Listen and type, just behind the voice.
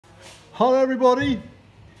Hello everybody,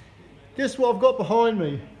 guess what I've got behind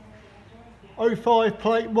me? 05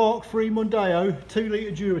 plate Mark 3 Mondeo 2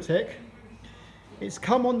 litre duratec. It's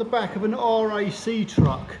come on the back of an RAC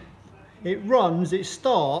truck. It runs, it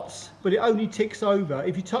starts, but it only ticks over.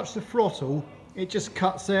 If you touch the throttle, it just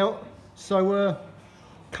cuts out. So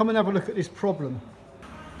come and have a look at this problem.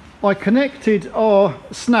 I connected our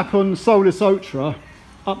snap-on Solus Ultra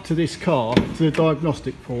up to this car, to the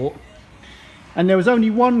diagnostic port. And there was only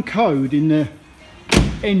one code in the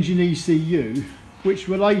engine ECU which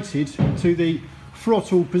related to the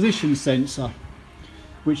throttle position sensor,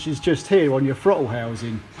 which is just here on your throttle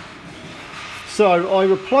housing. So I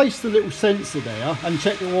replaced the little sensor there and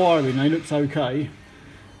checked the wiring, and it looks okay,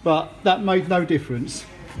 but that made no difference.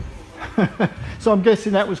 So I'm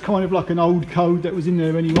guessing that was kind of like an old code that was in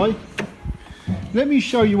there anyway. Let me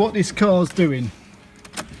show you what this car's doing.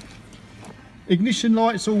 Ignition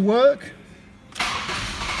lights all work.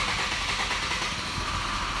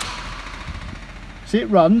 See, it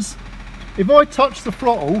runs. If I touch the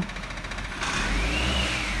throttle,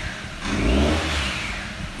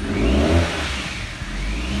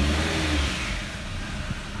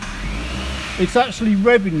 it's actually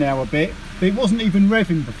revving now a bit. It wasn't even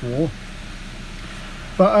revving before.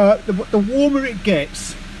 But the warmer it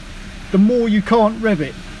gets, the more you can't rev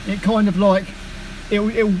it. It kind of like,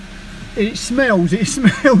 it smells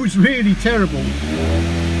really terrible.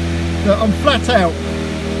 But I'm flat out.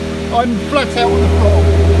 I'm flat out on the throttle.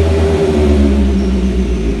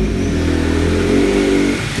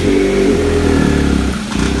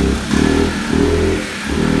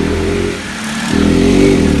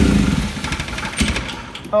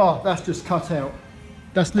 Oh, that's just cut out.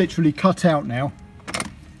 That's literally cut out now.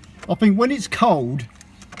 I think when it's cold,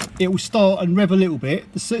 it will start and rev a little bit.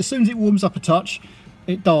 As soon as it warms up a touch,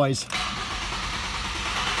 it dies.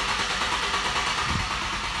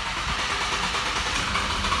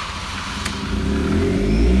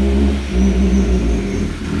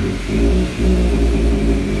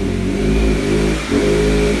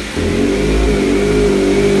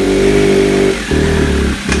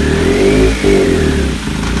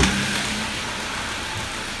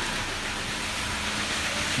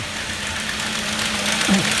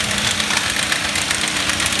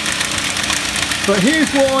 But here's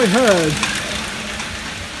what I heard.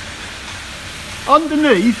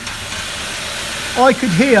 Underneath, I could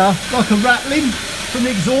hear like a rattling from the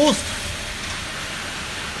exhaust.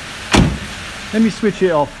 Let me switch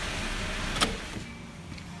it off.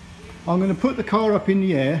 I'm going to put the car up in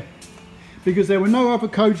the air because there were no other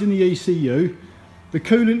codes in the ECU. The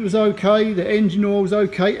coolant was okay, the engine oil was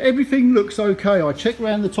okay, everything looks okay. I checked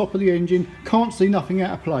around the top of the engine, can't see nothing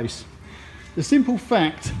out of place. The simple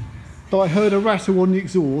fact that I heard a rattle on the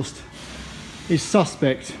exhaust is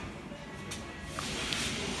suspect.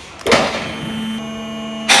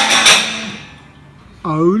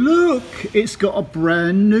 Oh look, it's got a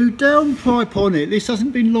brand new downpipe on it. This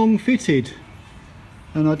hasn't been long fitted.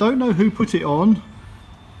 And I don't know who put it on,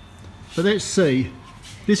 but let's see.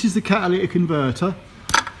 This is the catalytic converter.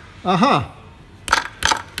 Aha!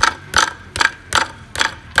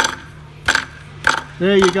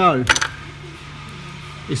 There you go.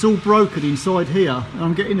 It's all broken inside here, and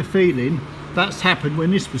I'm getting a feeling that's happened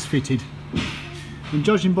when this was fitted. And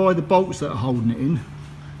judging by the bolts that are holding it in,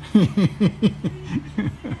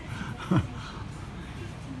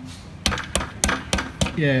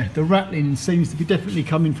 yeah, the rattling seems to be definitely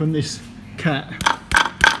coming from this cat.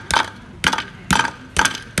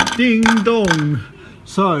 Ding dong!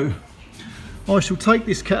 So, I shall take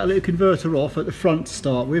this catalytic converter off at the front to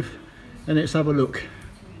start with, and let's have a look.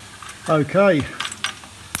 Okay.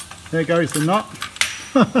 There goes the nut.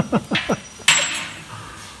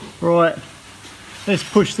 Right, let's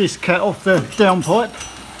push this cat off the downpipe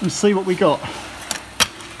and see what we got.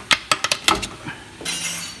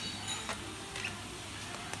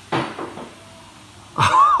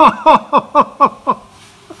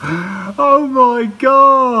 Oh my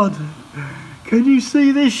god! Can you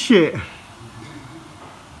see this shit?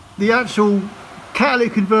 The actual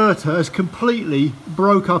catalytic converter has completely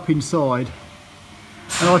broke up inside.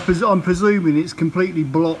 And I'm presuming it's completely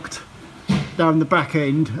blocked down the back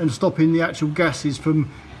end and stopping the actual gases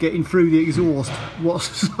from getting through the exhaust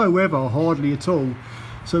whatsoever, hardly at all.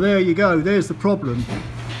 So there you go, there's the problem.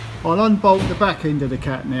 I'll unbolt the back end of the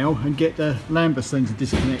cat now and get the lambda sensor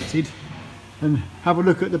disconnected and have a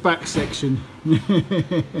look at the back section.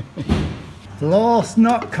 Last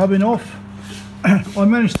nut coming off. I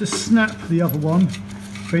managed to snap the other one,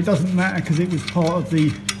 but it doesn't matter because it was part of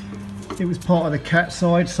the cat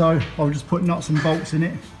side, so I'll just put nuts and bolts in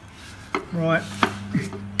it. Right,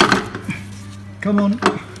 come on,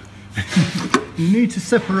 You need to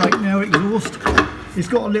separate now exhaust. It's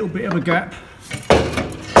got a little bit of a gap.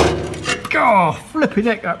 Oh, flipping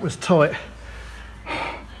heck, that was tight.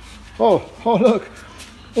 Oh look,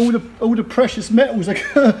 all the precious metals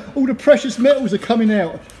are coming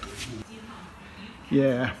out.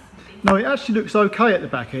 Yeah, no, it actually looks okay at the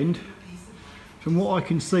back end. From what I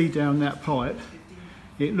can see down that pipe,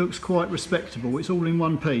 it looks quite respectable. It's all in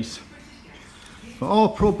one piece. But our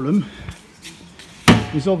problem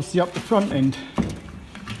is obviously up the front end.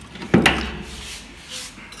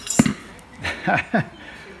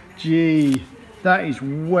 Gee, that is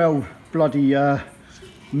well bloody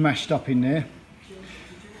mashed up in there.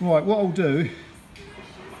 Right, what I'll do,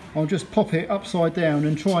 I'll just pop it upside down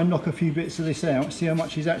and try and knock a few bits of this out, see how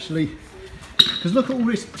much is actually, because look at all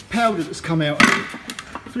this powder that's come out,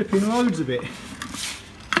 flipping loads of it.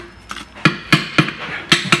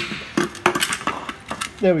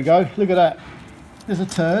 There we go, look at that, there's a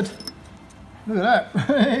turd, look at that,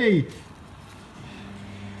 hey!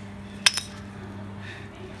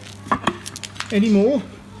 Any more?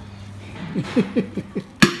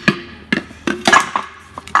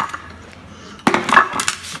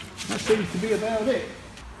 That seems to be about it.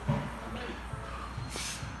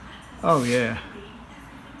 Oh yeah,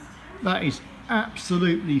 that is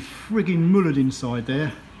absolutely frigging mullered inside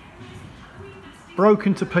there,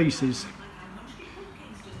 broken to pieces.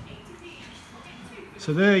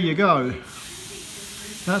 So there you go,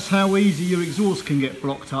 that's how easy your exhaust can get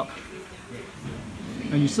blocked up.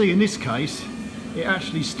 And you see in this case, it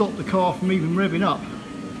actually stopped the car from even revving up,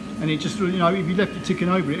 and it just, you know, if you left it ticking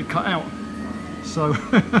over, it would cut out. So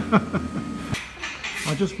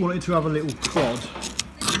I just wanted to have a little prod.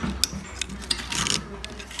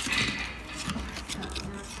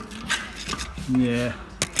 Yeah,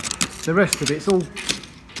 the rest of it's all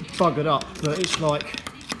buggered up, but it's like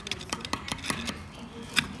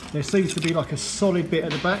there seems to be like a solid bit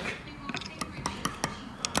at the back.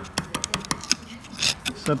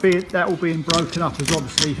 So that all being broken up has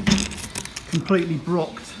obviously completely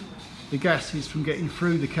blocked the gases from getting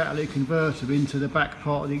through the catalytic converter into the back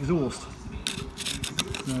part of the exhaust.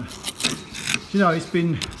 You know, it's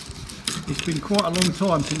been quite a long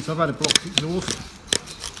time since I've had a blocked exhaust,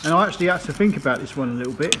 and I actually had to think about this one a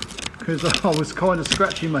little bit, because I was kind of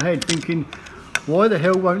scratching my head thinking, why the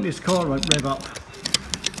hell won't this car rev up?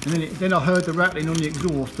 And then I heard the rattling on the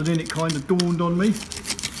exhaust, and then it kind of dawned on me.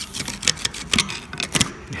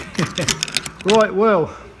 Right,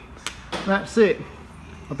 well, that's it.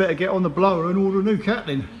 I better get on the blower and order a new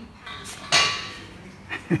Catlin.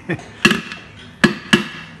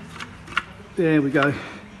 There we go.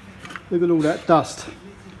 Look at all that dust.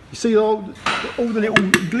 You see all the little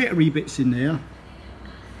glittery bits in there?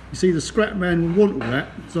 You see, the scrap man will want all that,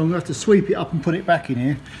 so I'm going to have to sweep it up and put it back in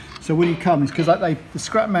here. So when he comes, because the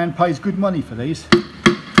scrap man pays good money for these.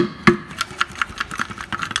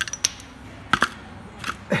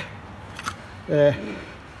 There.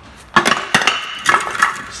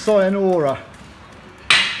 Sayonara.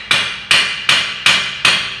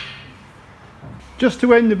 Just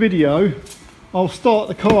to end the video, I'll start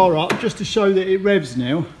the car up just to show that it revs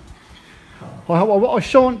now. I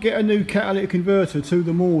shan't get a new catalytic converter till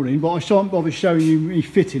the morning, but I shan't bother showing you me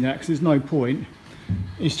fitting that because there's no point.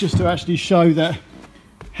 It's just to actually show that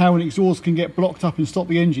how an exhaust can get blocked up and stop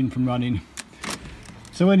the engine from running.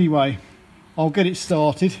 So anyway, I'll get it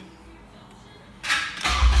started.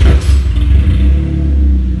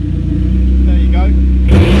 There you go.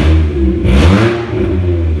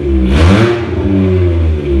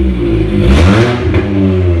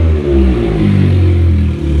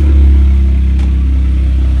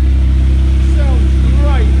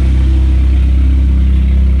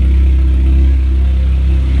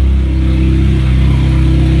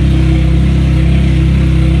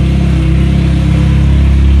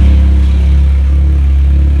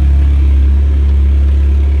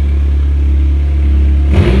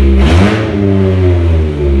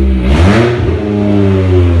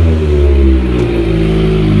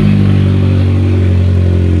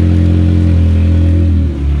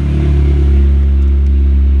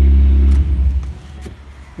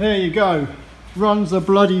 There you go, runs a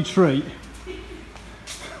bloody treat.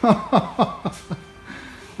 Right,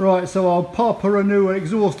 so I'll pop a new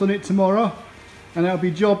exhaust on it tomorrow and that'll be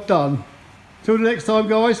job done. Till the next time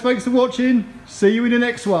guys, thanks for watching, see you in the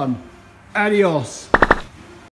next one. Adios.